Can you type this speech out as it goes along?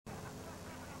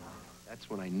That's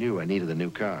when I knew I needed a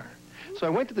new car. So I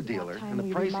went to the dealer, and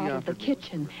the price he offered... the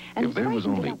kitchen. If there was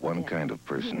only one kind of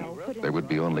person, there would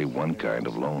be only one kind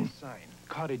of loan.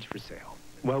 Cottage for sale.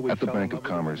 At the Bank of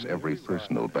Commerce, every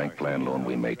personal bank plan loan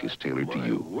we make is tailored to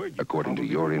you, according to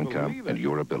your income and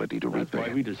your ability to repay. That's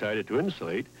why we decided to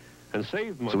insulate and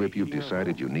save money. So if you've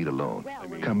decided you need a loan,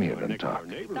 come in and talk.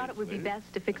 We thought it would be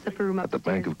best to fix up a room At the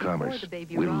upstairs Bank of Commerce, before the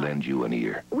baby we'll arrived. lend you an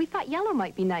ear. We thought yellow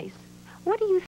might be nice. What do you